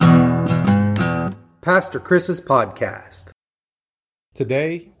Pastor Chris's podcast.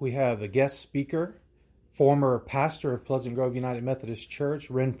 Today we have a guest speaker, former pastor of Pleasant Grove United Methodist Church,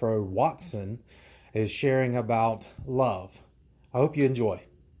 Renfro Watson, is sharing about love. I hope you enjoy.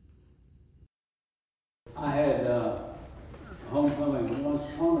 I had homecoming once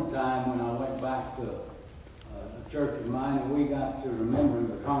upon a time when I went back to a church of mine, and we got to remembering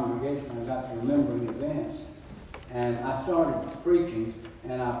the congregation. I got to remembering events, and I started preaching,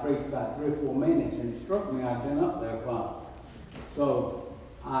 and I preached about 3 or 4 minutes, and it struck me I'd been up there a while. So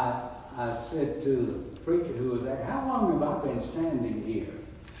I said to the preacher who was there, "How long have I been standing here?"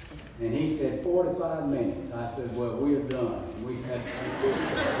 And he said, 45 minutes. I said, "Well, we're done." We had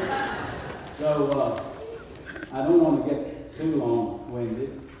so I don't want to get too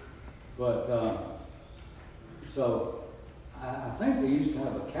long-winded, but so I think they used to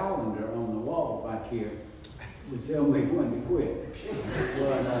have a calendar on the wall back here to tell me when to quit,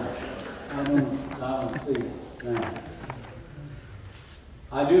 but I don't see it now.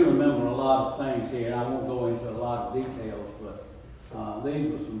 I do remember a lot of things here, and I won't go into a lot of details, but these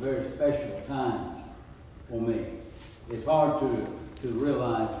were some very special times for me. It's hard to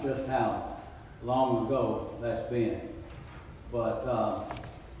realize just how long ago that's been. But,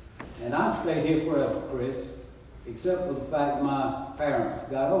 and I've stayed here forever, Chris, except for the fact my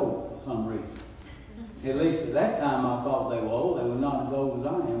parents got old for some reason. At least at that time I thought they were old. They were not as old as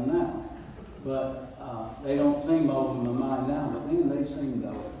I am now. But they don't seem old in my mind now, but then they seemed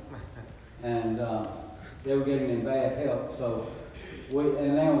old. And they were getting in bad health. So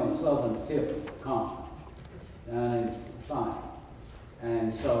and they were on the southern tip of the continent, down in China.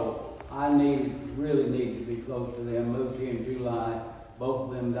 And so I really needed to be close to them. Moved here in July. Both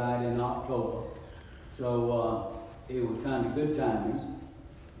of them died in October. So it was kind of good timing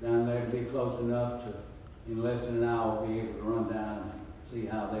down there to be close enough to, in less than an hour, be able to run down and see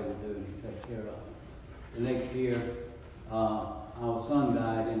how they were doing and take care of them. The next year, our son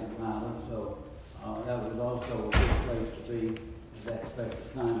died in Atlanta, so that was also a good place to be at that special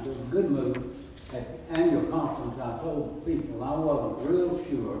time. So it was a good move. At the annual conference, I told people I wasn't real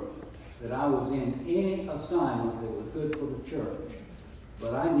sure that I was in any assignment that was good for the church.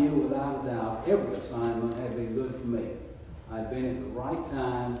 But I knew without a doubt every assignment had been good for me. I'd been at the right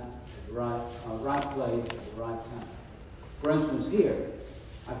time, at the right place, at the right time. For instance, here,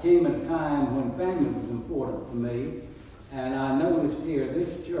 I came at a time when family was important to me, and I noticed here,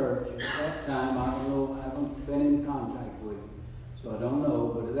 this church, at that time, I don't know, I haven't been in contact with it, so I don't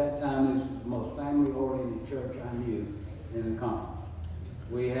know, but at that time, this was the most family-oriented church I knew in the country.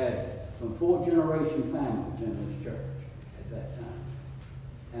 We had some 4-generation families in this church at that time.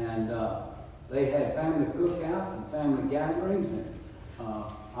 And they had family cookouts and family gatherings, and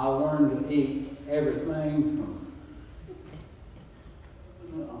I learned to eat everything from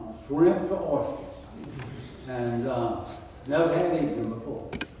shrimp to oysters, and never had eaten them before.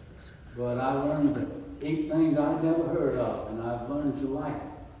 But I learned to eat things I'd never heard of, and I've learned to like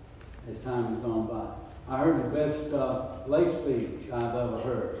it as time has gone by. I heard the best lay speech I've ever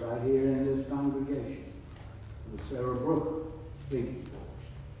heard right here in this congregation. It was Sarah Brooker speaking for us.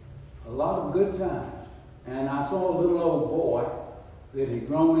 A lot of good times. And I saw a little old boy that had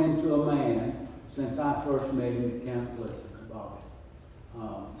grown into a man since I first met him at Camp Glisten.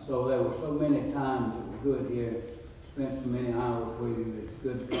 So there were so many times that were good here. Spent so many hours with you. It's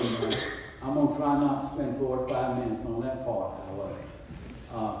good to come back. I'm going to try not to spend 45 minutes on that part, however.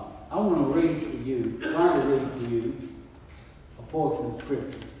 I want to try to read for you a portion of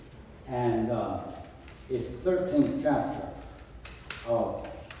Scripture. And it's the 13th chapter of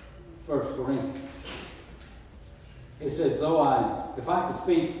 1 Corinthians. It says, if I could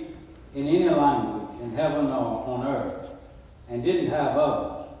speak in any language in heaven or on earth and didn't have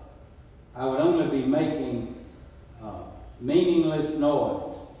others, I would only be making meaningless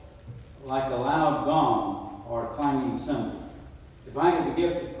noise like a loud gong or a clanging cymbal. If I had the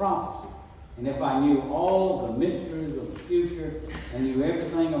gift of prophecy, and if I knew all the mysteries of the future and knew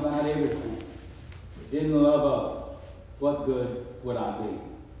everything about everything, but didn't love others, what good would I be?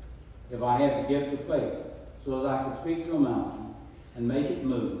 If I had the gift of faith, so that I could speak to a mountain and make it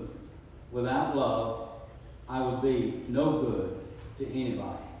move, without love, I would be no good to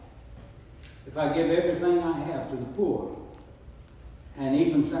anybody. If I give everything I have to the poor and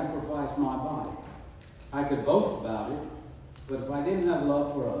even sacrifice my body, I could boast about it, but if I didn't have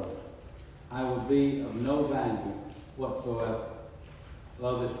love for others, I would be of no value whatsoever.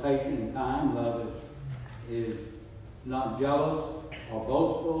 Love is patient and kind. Love is not jealous or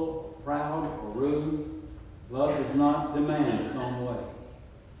boastful, proud or rude. Love does not demand its own way.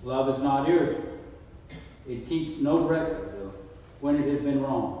 Love is not irritable. It keeps no record of when it has been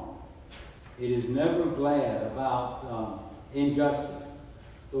wrong. It is never glad about injustice,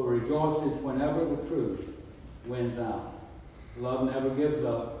 but rejoices whenever the truth wins out. Love never gives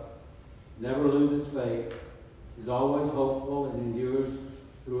up, never loses faith, is always hopeful, and endures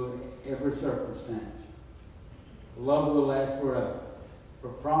through every circumstance. Love will last forever. For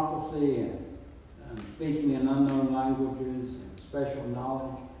prophecy and speaking in unknown languages and special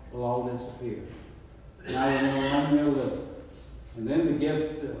knowledge will all disappear. And I will know one mere little. And then the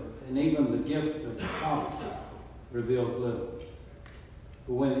gift, and even the gift of prophecy reveals little.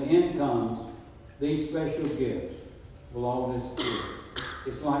 But when the end comes, these special gifts will all disappear.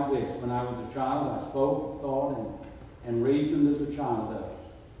 It's like this. When I was a child, I spoke, thought, and reasoned as a child does.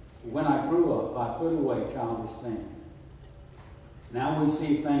 But when I grew up, I put away childish things. Now we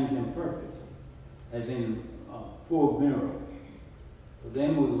see things imperfect, as in a poor mirror. But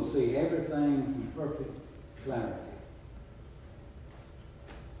then we will see everything in perfect clarity.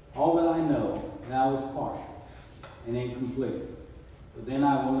 All that I know now is partial and incomplete. But then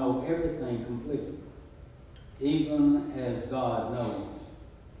I will know everything completely, even as God knows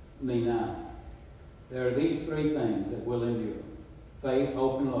me now. There are these three things that will endure: faith,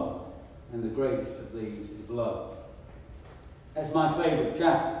 hope, and love. And the greatest of these is love. That's my favorite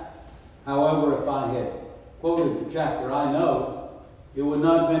chapter. However, if I had quoted the chapter I know, it would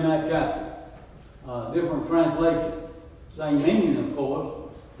not have been that chapter. Different translation. Same meaning, of course,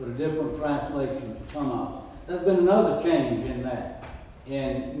 but a different translation to some of us. There's been another change in that.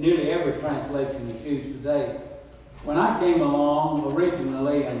 In nearly every translation that's used today. When I came along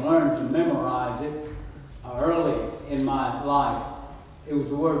originally and learned to memorize it early in my life, it was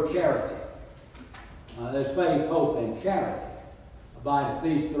the word charity. There's faith, hope, and charity. Abideth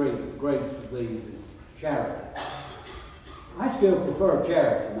these three, but the greatest of these is charity. I still prefer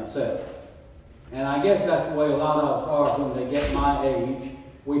charity myself. And I guess that's the way a lot of us are when they get my age.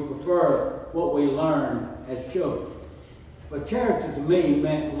 We prefer what we learn as children. But charity to me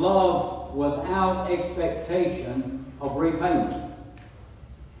meant love without expectation of repayment.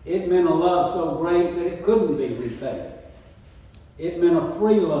 It meant a love so great that it couldn't be repaid. It meant a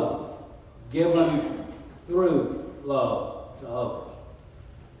free love given through love to others.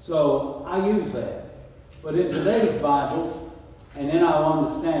 So I use that. But in today's Bibles and in our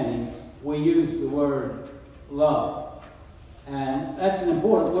understanding, we use the word love. And that's an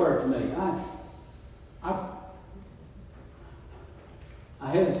important word to me. I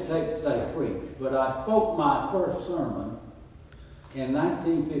hesitate to say preach, but I spoke my first sermon in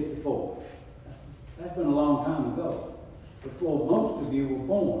 1954. That's been a long time ago, before most of you were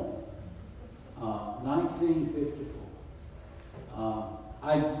born. 1954.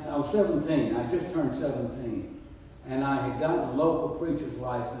 I was 17. I just turned 17. And I had gotten a local preacher's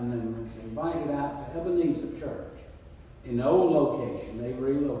license and was invited out to Ebenezer Church in the old location. They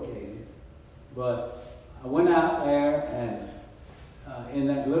relocated. But I went out there and in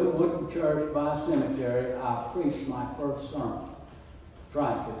that little wooden church by a cemetery, I preached my first sermon.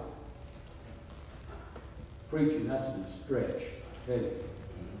 Tried to. Preaching, that's a stretch. Really.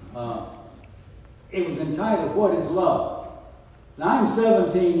 It was entitled, What is Love? Now, I'm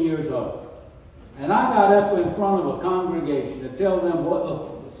 17 years old. And I got up in front of a congregation to tell them what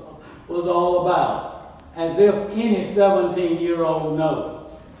love was all about. As if any 17-year-old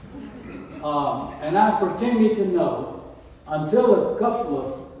knows. And I pretended to know until a couple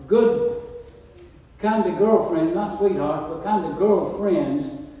of good kind of girlfriends, not sweethearts, but kind of girlfriends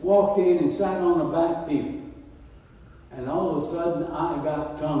walked in and sat on the back pew. And all of a sudden, I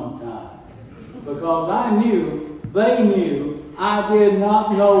got tongue-tied. Because I knew, they knew, I did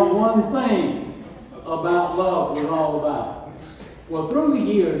not know one thing about love was all about. Well, through the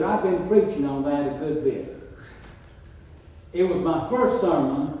years, I've been preaching on that a good bit. It was my first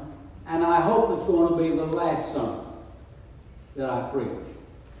sermon, and I hope it's going to be the last sermon that I preach.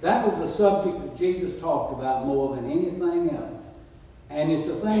 That was the subject that Jesus talked about more than anything else. And it's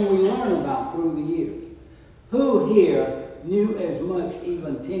the thing we learn about through the years. Who here knew as much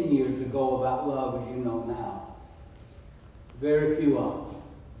even 10 years ago about love as you know now? Very few of us.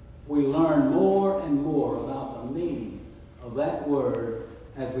 We learn more and more about the meaning of that word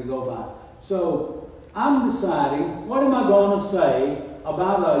as we go by. So I'm deciding, what am I going to say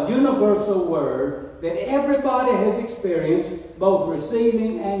about a universal word that everybody has experienced, both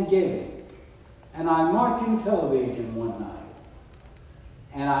receiving and giving. And I'm watching television one night,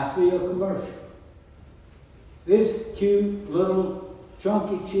 and I see a commercial. This cute little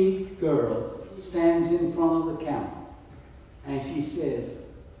chunky-cheeked girl stands in front of the counter, and she says,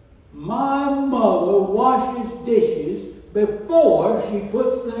 "My mother washes dishes before she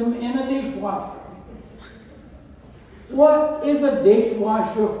puts them in a dishwasher." What is a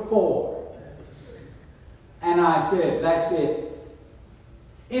dishwasher for? And I said, that's it.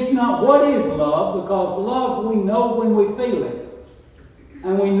 It's not what is love, because love we know when we feel it.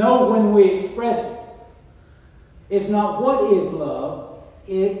 And we know when we express it. It's not what is love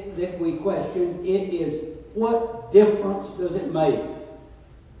that we question. It is what difference does it make?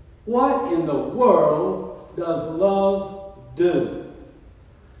 What in the world does love do?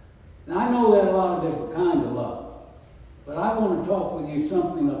 Now I know there are a lot of different kinds of love. But I want to talk with you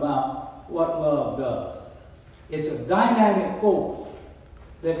something about what love does. It's a dynamic force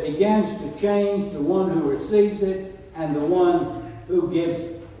that begins to change the one who receives it and the one who gives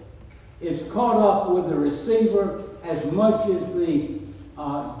it. It's caught up with the receiver as much as the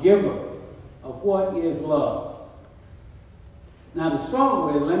giver of what is love. Now to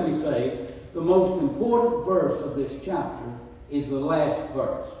start with, let me say, the most important verse of this chapter is the last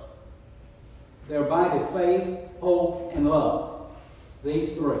verse. There abideth faith, hope, and love.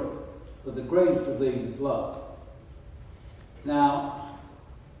 These three. But the greatest of these is love. Now,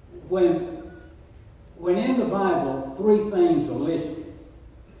 when in the Bible, three things are listed,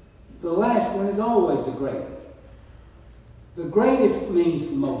 the last one is always the greatest. The greatest means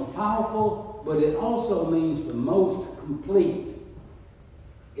the most powerful, but it also means the most complete.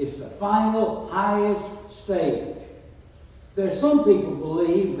 It's the final, highest stage. There's some people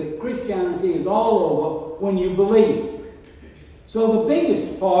believe that Christianity is all over when you believe. So the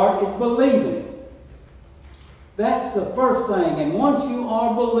biggest part is believing. That's the first thing. And once you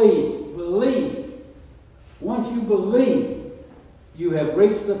are once you believe, you have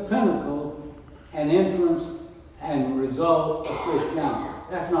reached the pinnacle and entrance and result of Christianity.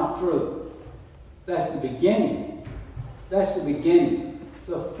 That's not true. That's the beginning. That's the beginning.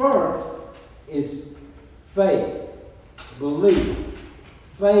 The first is faith. Belief.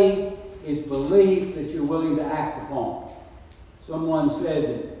 Faith is belief that you're willing to act upon. Someone said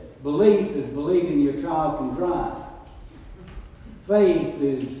that belief is believing your child can drive. Faith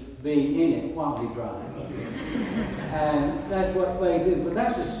is being in it while he drives. And that's what faith is. But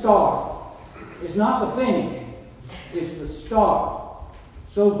that's the start. It's not the finish. It's the start.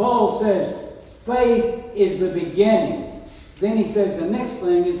 So Paul says faith is the beginning. Then he says the next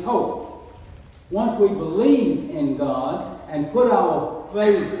thing is hope. Once we believe in God and put our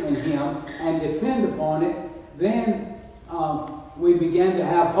faith in Him and depend upon it, then we begin to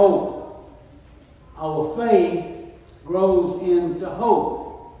have hope. Our faith grows into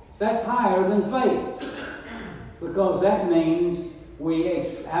hope. That's higher than faith, because that means we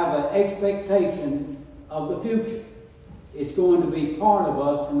have an expectation of the future. It's going to be part of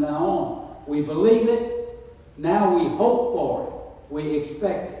us from now on. We believe it. Now we hope for it. We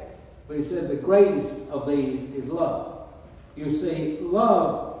expect it. But he said the greatest of these is love. You see,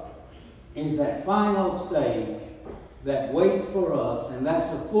 love is that final stage that waits for us, and that's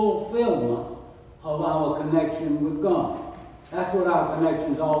the fulfillment of our connection with God. That's what our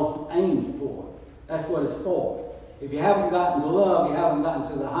connection is all aimed for. That's what it's for. If you haven't gotten to love, you haven't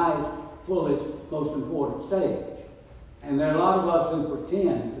gotten to the highest, fullest, most important stage. And there are a lot of us who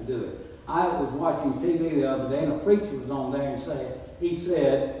pretend to do it. I was watching TV the other day, and a preacher was on there and he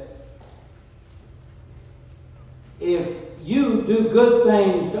said, if you do good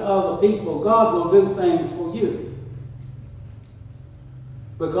things to other people, God will do things for you.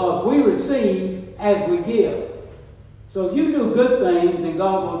 Because we receive as we give. So you do good things and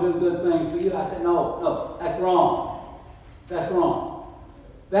God will do good things for you. I said, no, that's wrong. That's wrong.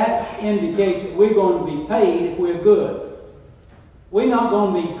 That indicates that we're going to be paid if we're good. We're not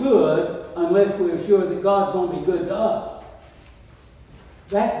going to be good unless we're sure that God's going to be good to us.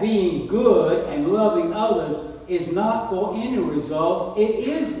 That being good and loving others is not for any result. It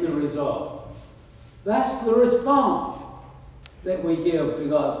is the result. That's the response that we give to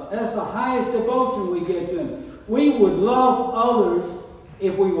God. That's the highest devotion we give to Him. We would love others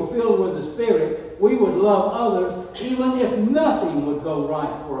if we were filled with the Spirit. We would love others even if nothing would go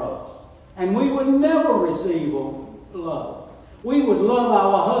right for us. And we would never receive love. We would love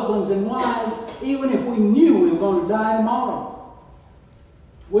our husbands and wives even if we knew we were going to die tomorrow.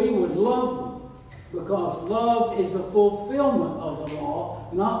 We would love them. Because love is the fulfillment of the law,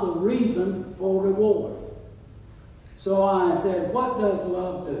 not the reason for reward. So I said, what does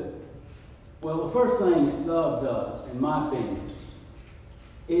love do? Well, the first thing that love does, in my opinion,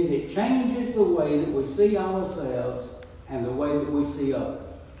 is it changes the way that we see ourselves and the way that we see others.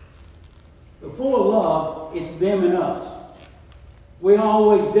 Before love, it's them and us. We're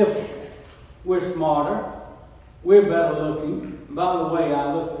always different. We're smarter. We're better looking. By the way,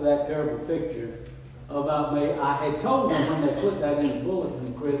 I looked at that terrible picture about me. I had told them when they put that in the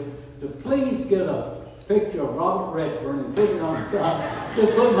bulletin, Chris, to please get a picture of Robert Redford and put it on top to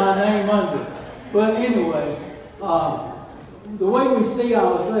put my name under. But anyway, the way we see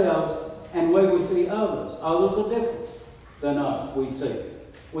ourselves and the way we see others are different than us, we see.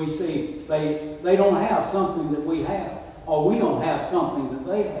 We see they don't have something that we have, or we don't have something that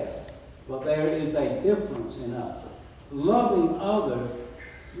they have. But there is a difference in us. Loving others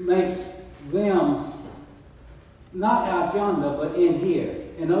makes them not out yonder, but in here.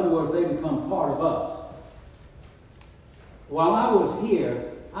 In other words, they become part of us. While I was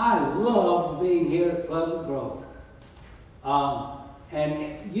here, I loved being here at Pleasant Grove.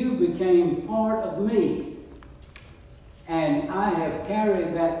 And you became part of me. And I have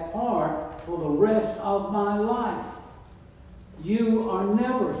carried that part for the rest of my life. You are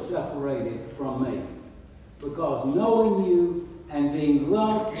never separated from me. Because knowing you and being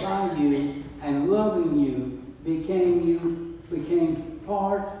loved by you and loving you became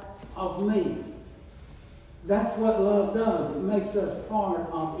part of me. That's what love does. It makes us part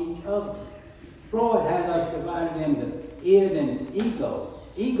of each other. Freud had us divided into id and ego.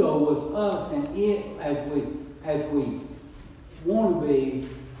 Ego was us, and id, as we want to be,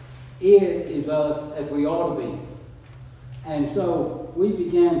 id is us as we ought to be. And so we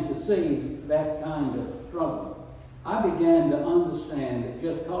began to see that kind of struggle. I began to understand that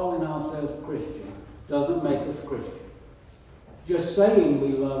just calling ourselves Christian doesn't make us Christian. Just saying we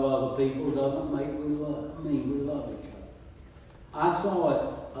love other people doesn't mean we love each other. I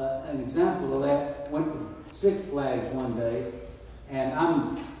saw an example of that. Went to Six Flags one day, and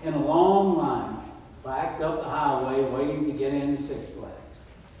I'm in a long line, backed up the highway, waiting to get into Six Flags.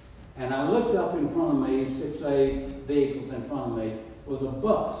 And I looked up in front of me, 6 vehicles in front of me, was a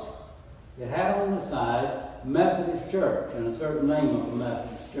bus. It had on the side Methodist Church and a certain name of the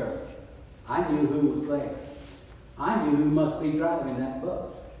Methodist Church. I knew who was there. I knew who must be driving that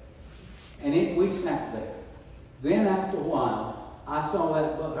bus. And we sat there. Then after a while, I saw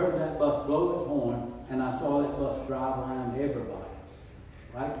heard that bus blow its horn, and I saw that bus drive around everybody.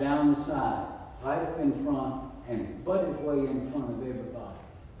 Right down the side, right up in front, and butt his way in front of everybody.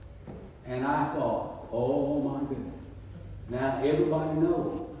 And I thought, oh my goodness. Now everybody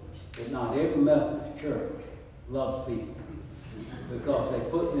knows that not every Methodist church loves people, because they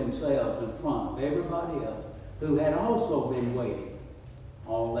put themselves in front of everybody else who had also been waiting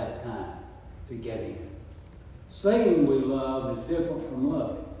all that time to get in. Saying we love is different from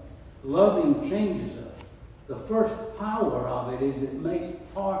loving. Loving changes us. The first power of it is it makes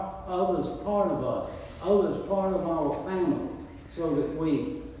others part of us, others part of our family, so that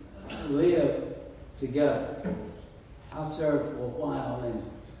we live together. I served for a while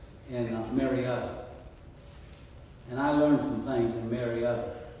in Marietta, and I learned some things in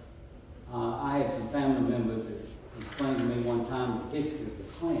Marietta. I had some family members that explained to me one time the history of the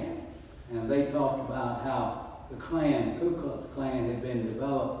Klan, and they talked about how the Klan, Ku Klux Klan, had been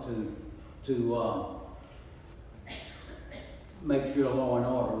developed to make sure law and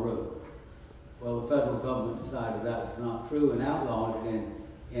order ruled. Well, the federal government decided that was not true and outlawed it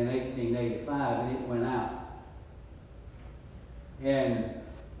in 1885, and it went out. In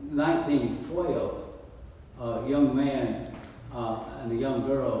 1912, a young man and a young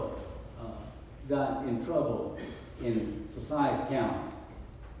girl got in trouble in Forsyth County,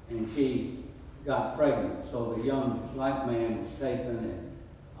 and she got pregnant. So the young black man was taken and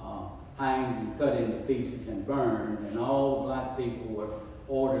hanged and cut into pieces and burned, and all the black people were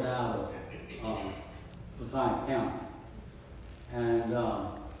ordered out of Forsyth County. And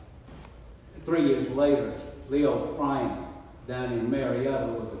 3 years later, Leo Frank down in Marietta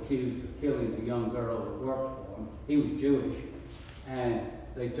was accused of killing a young girl that worked for him. He was Jewish, and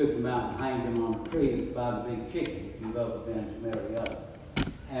they took him out and hanged him on a tree by the Big Chicken, if you've ever been to Marietta.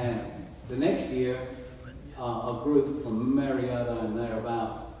 And the next year, a group from Marietta and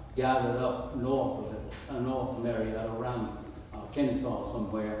thereabouts gathered up north of Marietta, around Kennesaw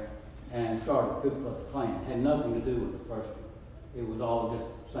somewhere, and started Ku Klux Klan. Had nothing to do with the first one. It was all just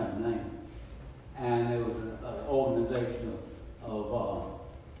the same name. And it was an organization of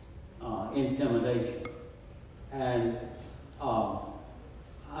intimidation. And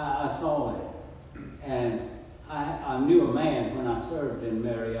I saw that. And I knew a man when I served in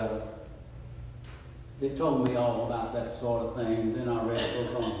Marietta that told me all about that sort of thing. And then I read a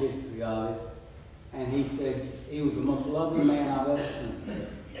book on history of it. And he said he was the most loving man I've ever seen.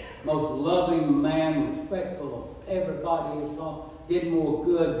 Most loving man, respectful of everybody. Did more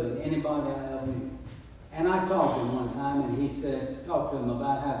good than anybody I ever knew. And I talked to him one time, and he said, talked to him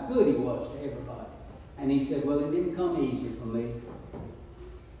about how good he was to everybody. And he said, well, it didn't come easy for me.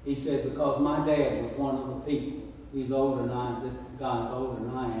 He said, because my dad was one of the people. He's older than this guy's older than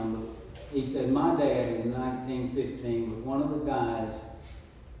I am. But he said, my dad in 1915 was one of the guys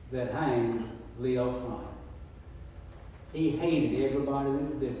that hanged Leo Fry. He hated everybody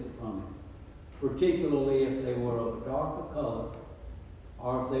that was different from him, particularly if they were of a darker color,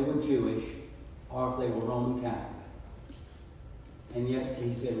 or if they were Jewish, or if they were Roman Catholic. And yet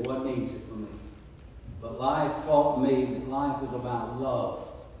he said, it wasn't easy for me. But life taught me that life is about love.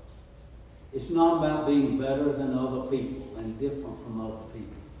 It's not about being better than other people and different from other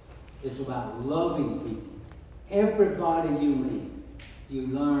people. It's about loving people. Everybody you meet, you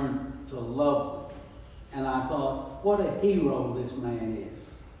learn to love them. And I thought, what a hero this man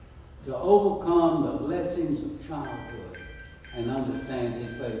is. To overcome the blessings of childhood and understand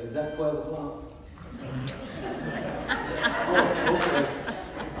his faith. Is that 12 o'clock? Oh, okay.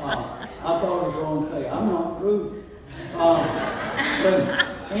 I thought I was going to say, I'm not through. But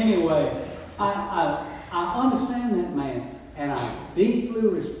anyway, I understand that man, and I deeply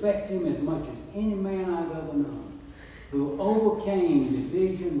respect him as much as any man I've ever known, who overcame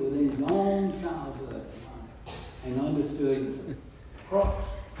division within his own childhood and understood the crux,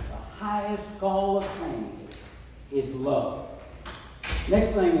 the highest call of change is love.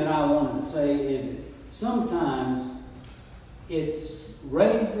 Next thing that I wanted to say is that sometimes it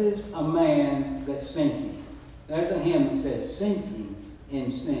raises a man that's sinking. There's a hymn that says, sinking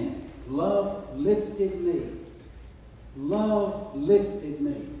in sin. Love lifted me. Love lifted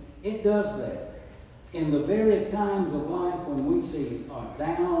me. It does that. In the very times of life when we see are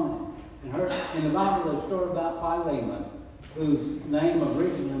down and hurt. In the Bible, there's a story about Philemon, whose name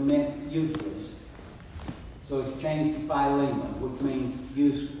originally meant useless. So it's changed to Philemon, which means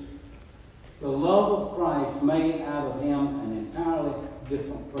useful. The love of Christ made out of him an entirely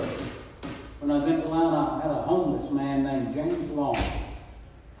different person. When I was in Atlanta, I had a homeless man named James Long.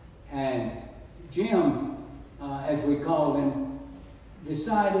 And Jim, as we called him,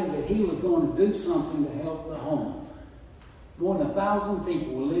 decided that he was going to do something to help the homeless. More than 1,000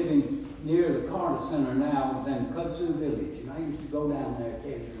 people were living near the Carter Center now. It was in Kudzu Village. And I used to go down there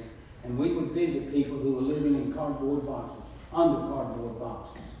occasionally. And we would visit people who were living in cardboard boxes, under cardboard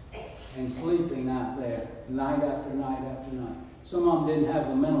boxes, and sleeping out there night after night after night. Some of them didn't have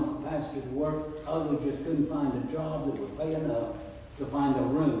the mental capacity to work. Others just couldn't find a job that would pay enough to find a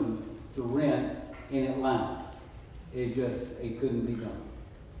room to rent in Atlanta. It couldn't be done.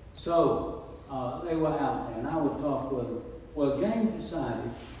 So they were out there, and I would talk with them. Well, James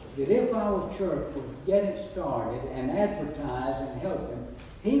decided that if our church would get it started and advertise and help him,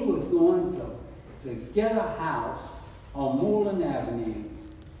 he was going to get a house on Moreland Avenue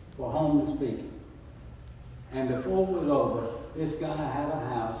for homeless people. And before it was over, this guy had a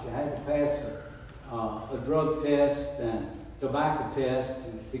house. You had to pass a drug test and tobacco test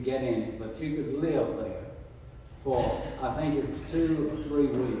to get in it, but you could live there for, I think it was 2 or 3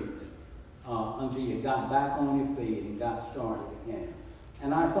 weeks until you got back on your feet and got started again.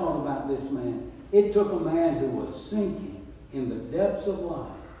 And I thought about this man. It took a man who was sinking in the depths of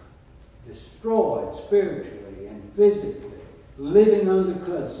life, destroyed spiritually and physically, living under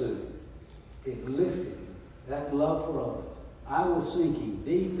kudzu. It lifted him, that love for others. I was sinking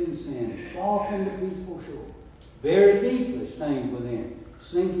deep in sin, far from the peaceful shore, very deeply stained within,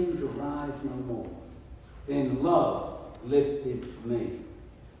 sinking to rise no more. Then love lifted me.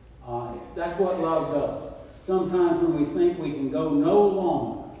 That's what love does. Sometimes when we think we can go no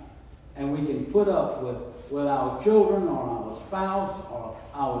longer, and we can put up with our children or our spouse or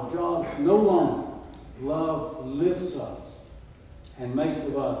our jobs no longer, love lifts us and makes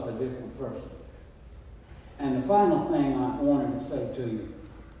of us a different person. And the final thing I wanted to say to you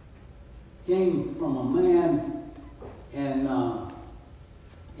came from a man in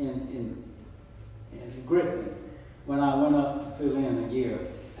Griffin when I went up to fill in a year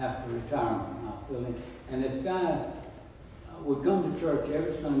after retirement. I filled in. And this guy would come to church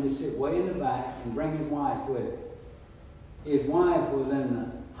every Sunday, sit way in the back, and bring his wife with him. His wife was in the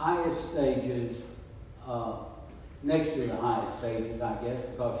highest stages, next to the highest stages, I guess,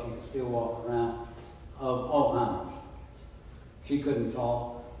 because she could still walk around, of Alzheimer's. She couldn't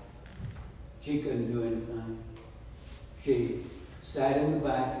talk. She couldn't do anything. She sat in the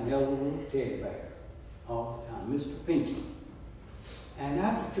back and held a little teddy bear all the time, Mr. Pinky. And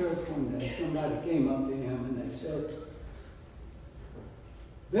after church one day, somebody came up to him and they said,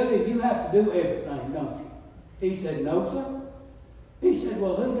 "Billy, you have to do everything, don't you?" He said, "No, sir." He said,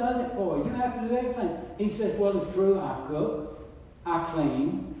 "Well, who does it for you? You have to do everything." He said, "Well, it's true. I cook, I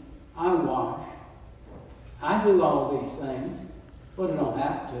clean, I wash, I do all these things, but I don't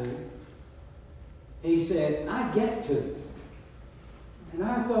have to." He said, "I get to." And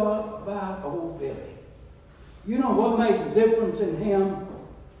I thought about old Billy. You know what made the difference in him?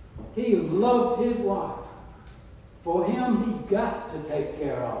 He loved his wife. For him, he got to take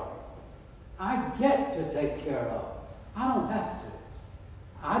care of her. I get to take care of. I don't have to.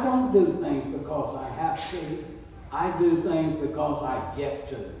 I don't do things because I have to. I do things because I get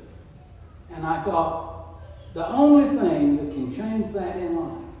to. And I thought, the only thing that can change that in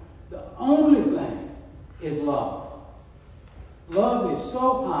life, the only thing is love. Love is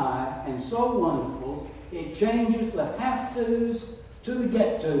so high and so wonderful, it changes the have-tos to the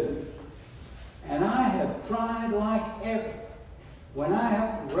get-tos. And I have tried like ever. When I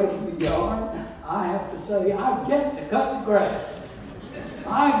have to raise the yard, I have to say, I get to cut the grass.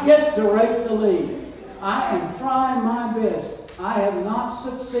 I get to rake the leaves. I am trying my best. I have not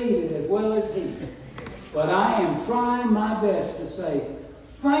succeeded as well as he. But I am trying my best to say,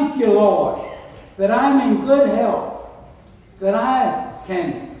 thank you, Lord, that I'm in good health, that I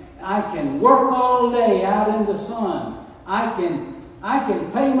can work all day out in the sun. I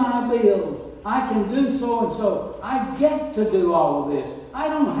can pay my bills. I can do so and so. I get to do all of this. I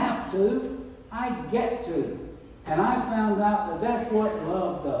don't have to. I get to. And I found out that that's what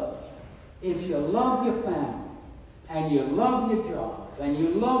love does. If you love your family, and you love your job, and you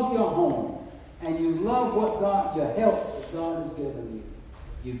love your home, and you love your health that God has given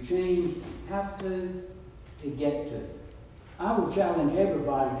you, you change from have to get to. I would challenge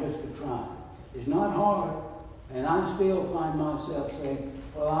everybody just to try. It's not hard, and I still find myself saying,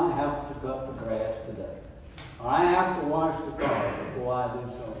 well, I have to cut the grass today. Or I have to wash the car before I do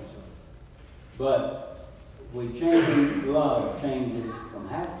so and so. But we change love, changing from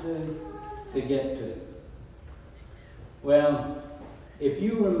have to get to. Well, if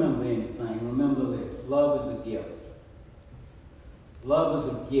you remember anything, remember this. Love is a gift. Love is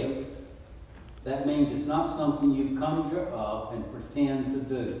a gift. That means it's not something you conjure up and pretend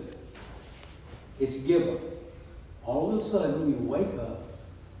to do. It's given. All of a sudden you wake up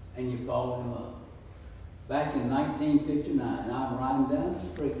and you fall in love. Back in 1959, I'm riding down the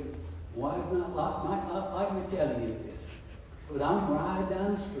street. Wife might not like me telling you this, but I'm riding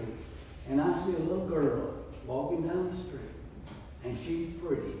down the street and I see a little girl walking down the street, and she's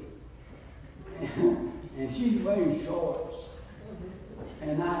pretty, and she's wearing shorts,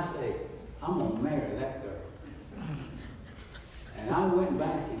 and I say, I'm going to marry that girl. And I went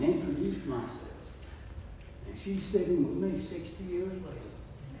back and introduced myself, and she's sitting with me 60 years later.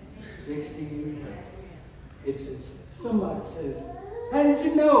 60 years later. Somebody says, how did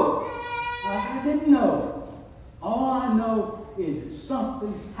you know? I said, I didn't know. All I know is that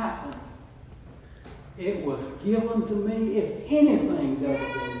something happened. It was given to me. If anything's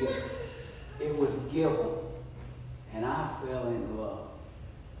ever been given, it was given. And I fell in love.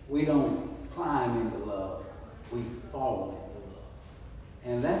 We don't climb into love. We fall into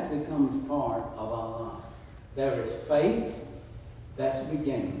love. And that becomes part of our life. There is faith. That's the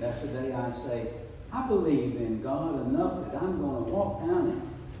beginning. That's the day I say, I believe in God enough that I'm going to walk down and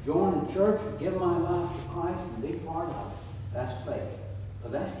join a church and give my life to Christ and be part of it. That's faith.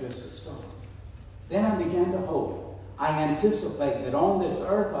 But that's just a start. Then I began to hope. I anticipate that on this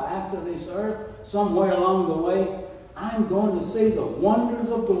earth, or after this earth, somewhere along the way, I'm going to see the wonders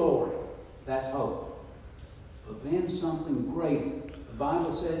of glory. That's hope. But then something great. The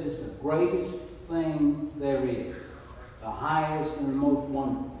Bible says it's the greatest thing there is. The highest and the most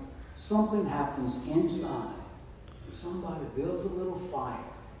wonderful. Something happens inside. And somebody builds a little fire.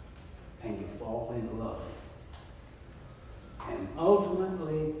 And you fall in love. And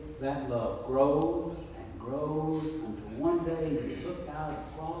ultimately, that love grows and grows until one day you look out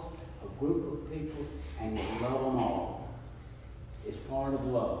across a group of people and you love them all. It's part of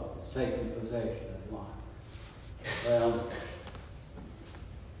love. It's taking possession of life. Well,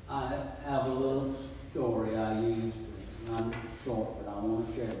 I have a little story I use. Not short, but I want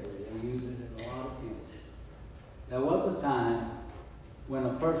to share it with you. I use it in a lot of funerals. There was a time when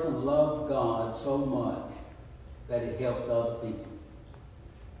a person loved God so much that it helped other people.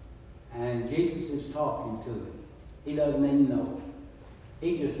 And Jesus is talking to him. He doesn't even know it.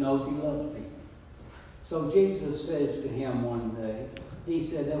 He just knows he loves people. So Jesus says to him one day, he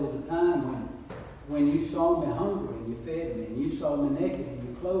said, there was a time when you saw me hungry and you fed me, and you saw me naked and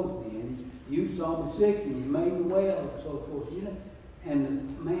you clothed me, and you saw me sick and you made me well, and so forth. You know?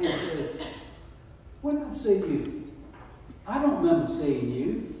 And the man says, when did I see you? I don't remember seeing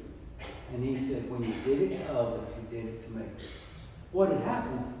you. And he said, when you did it to others, you did it to me. What had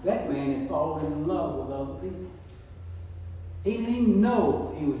happened, that man had fallen in love with other people. He didn't even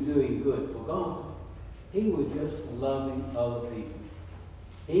know he was doing good for God. He was just loving other people.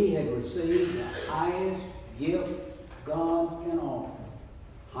 He had received the highest gift God can offer.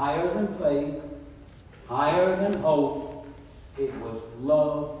 Higher than faith, higher than hope. It was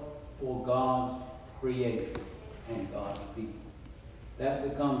love for God's creation and God's people. That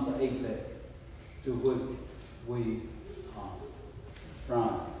becomes the apex. to which we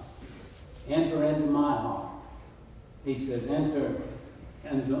strive. Enter into my heart. He says, enter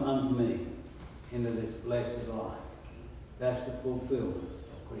unto me into this blessed life. That's the fulfillment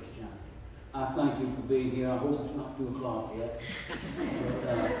of Christianity. I thank you for being here. I hope it's not 2 o'clock yet.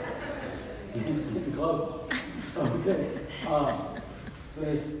 But, getting close. Okay.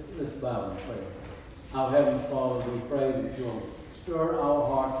 Let's bow in prayer. Our Heavenly Father, we pray that you'll stir our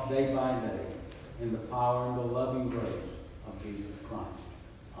hearts day by day in the power and the loving grace of Jesus Christ.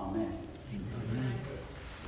 Amen. Amen.